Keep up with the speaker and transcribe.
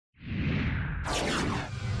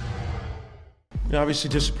Obviously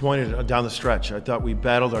disappointed down the stretch. I thought we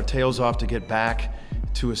battled our tails off to get back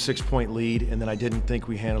to a 6-point lead, and then I didn't think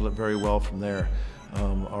we handled it very well from there.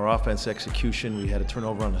 Our offense execution, we had a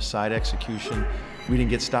turnover on the side execution. We didn't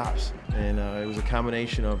get stops, and it was a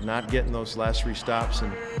combination of not getting those last 3 stops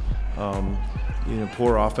and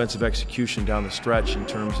poor offensive execution down the stretch in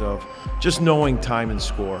terms of just knowing time and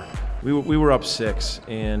score. We were up 6,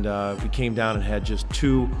 and we came down and had just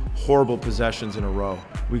 2 horrible possessions in a row.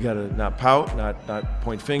 We got to not pout, not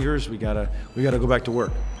point fingers. We got to go back to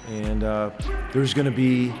work. And there's going to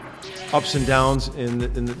be ups and downs, and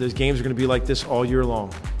these games are going to be like this all year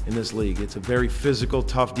long in this league. It's a very physical,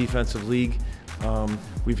 tough defensive league.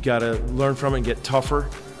 We've got to learn from it and get tougher.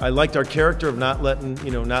 I liked our character of not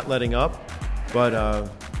letting up, but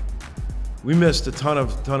we missed a ton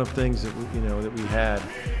of things that we had.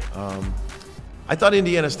 I thought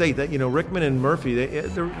Indiana State, that Rickman and Murphy, they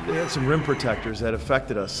had some rim protectors that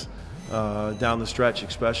affected us down the stretch,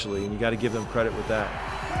 especially, and you got to give them credit with that.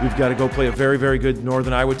 We've got to go play a very, very good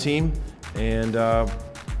Northern Iowa team and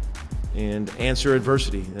answer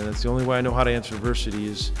adversity. And that's the only way I know how to answer adversity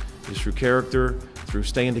is through character, through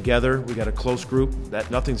staying together. We got a close group. That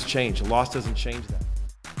nothing's changed. A loss doesn't change that.